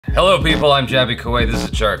Hello people, I'm Jaby Koay, this is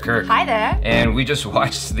ACHARA KIRK. Hi there. And we just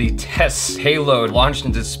watched the TESS payload launched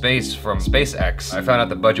into space from SpaceX. I found out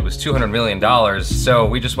the budget was $200 million, so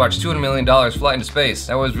we just watched $200 million fly into space.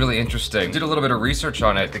 That was really interesting. Did a little bit of research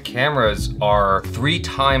on it. The cameras are 3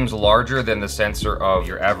 times larger than the sensor of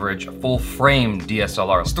your average full-frame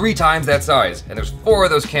DSLR. It's 3 times that size, and there's 4 of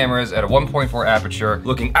those cameras at a 1.4 aperture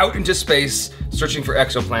looking out into space, searching for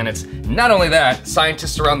exoplanets. Not only that,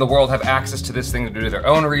 scientists around the world have access to this thing to do their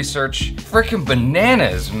own research. Freaking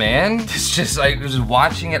bananas, man. It's just, I was just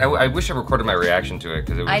watching it. I wish I recorded my reaction to it,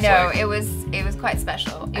 because it was I know, like, it was quite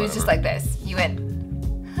special. It was just like this. You went,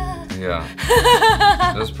 yeah.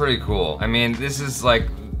 That was pretty cool. I mean, this is like,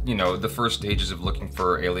 you know, the first stages of looking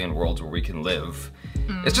for alien worlds where we can live.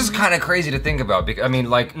 It's just kind of crazy to think about, because I mean,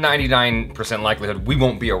 like 99% likelihood we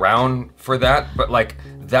won't be around for that, but like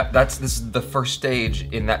this is the first stage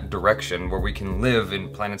in that direction where we can live in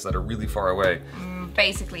planets that are really far away.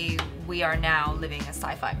 basically, we are now living a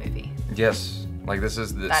sci-fi movie. Yes. Like this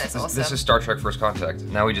is awesome. This is Star Trek First Contact.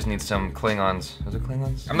 Now we just need some Klingons. Was it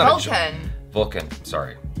Klingons? I'm not Vulcan.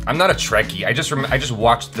 Sorry. I'm not a Trekkie. I just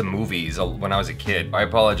watched the movies when I was a kid. I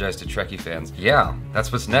apologize to Trekkie fans. Yeah,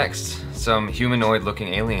 that's what's next. Some humanoid-looking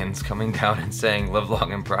aliens coming down and saying live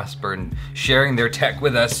long and prosper and sharing their tech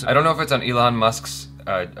with us. I don't know if it's on Elon Musk's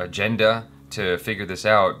agenda to figure this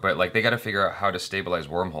out, but like they gotta figure out how to stabilize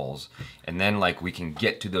wormholes, and then like we can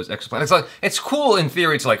get to those exoplanets. Like, it's cool in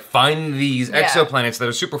theory to like find these exoplanets that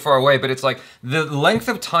are super far away, but it's like the length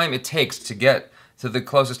of time it takes to get to the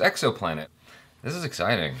closest exoplanet. This is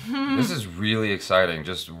exciting. This is really exciting,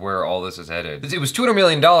 just where all this is headed. It was $200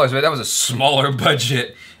 million, but that was a smaller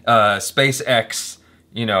budget SpaceX,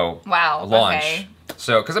 you know, launch. Okay.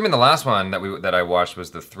 So, because I mean the last one that I watched was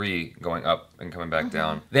the 3 going up and coming back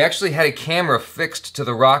down. They actually had a camera fixed to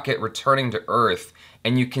the rocket returning to Earth,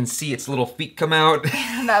 and you can see its little feet come out.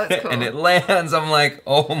 That was cool. And it lands. I'm like,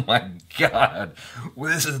 oh my God,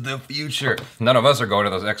 this is the future. None of us are going to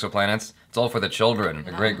those exoplanets. It's all for the children,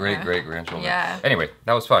 the great-great-great-grandchildren. Yeah. Anyway,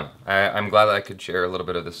 that was fun. I'm glad that I could share a little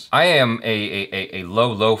bit of this. I am a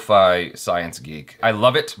lo-fi science geek. I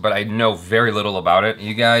love it, but I know very little about it.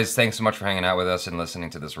 You guys, thanks so much for hanging out with us and listening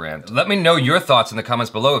to this rant. Let me know your thoughts in the comments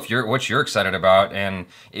below if what you're excited about and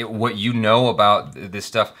what you know about this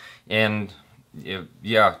stuff. And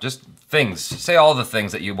yeah, just things. Say all the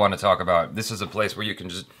things that you want to talk about. This is a place where you can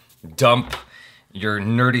just dump your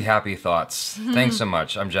nerdy happy thoughts. Thanks so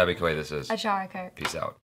much. I'm Jaby Koay. This is ACHARA KIRK. Peace out.